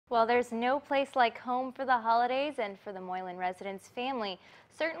Well, there's no place like home for the holidays, and for the Moylan residents' family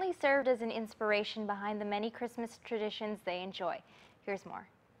certainly served as an inspiration behind the many Christmas traditions they enjoy. Here's more.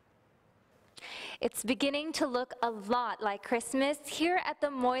 It's beginning to look a lot like Christmas here at the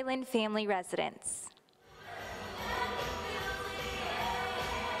Moylan family residence.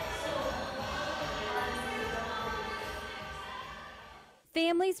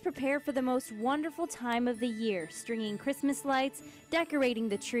 Families prepare for the most wonderful time of the year, stringing Christmas lights, decorating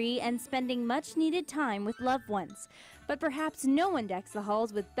the tree, and spending much-needed time with loved ones. But perhaps no one decks the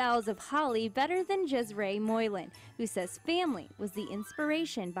halls with boughs of holly better than Desiree Moylan, who says family was the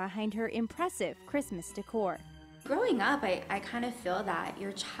inspiration behind her impressive Christmas decor. Growing up, I kind of feel that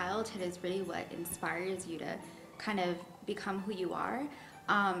your childhood is really what inspires you to kind of become who you are.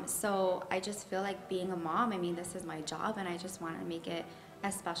 So I just feel like being a mom, I mean, this is my job, and I just want to make it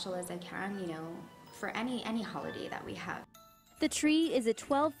as special as I can, you know, for any holiday that we have. The tree is a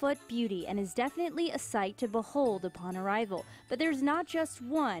 12-foot beauty and is definitely a sight to behold upon arrival. But there's not just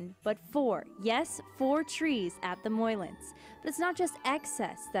one, but four. Yes, 4 trees at the Moylans. But it's not just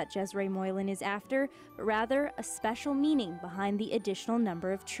excess that Desiree Moylan is after, but rather a special meaning behind the additional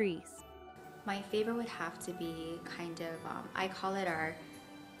number of trees. My favorite would have to be kind of, I call it our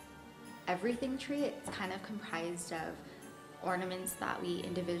everything tree. It's kind of comprised of ornaments that we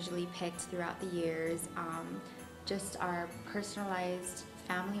individually picked throughout the years, just our personalized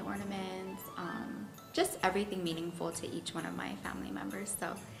family ornaments, just everything meaningful to each one of my family members.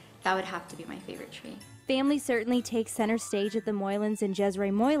 So that would have to be my favorite tree. Family certainly takes center stage at the Moylans, and Desiree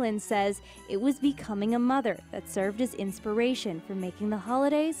Moylan says it was becoming a mother that served as inspiration for making the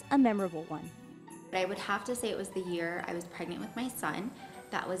holidays a memorable one. I would have to say it was the year I was pregnant with my son.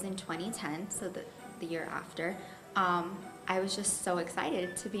 That was in 2010, so the year after. I was just so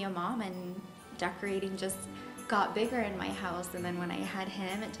excited to be a mom, and decorating just got bigger in my house. And then when I had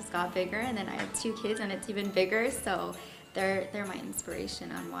him, it just got bigger, and then I have 2 kids and it's even bigger. So they're my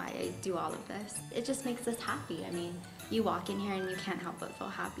inspiration on why I do all of this. It just makes us happy. I mean, you walk in here and you can't help but feel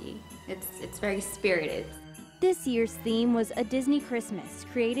happy. It's very spirited. This year's theme was a Disney Christmas,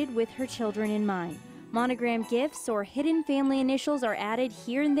 created with her children in mind. Monogram gifts or hidden family initials are added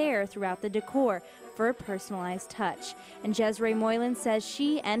here and there throughout the decor for a personalized touch. And Desiree Moylan says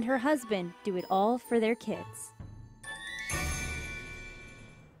she and her husband do it all for their kids.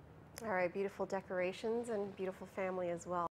 All right, beautiful decorations and beautiful family as well.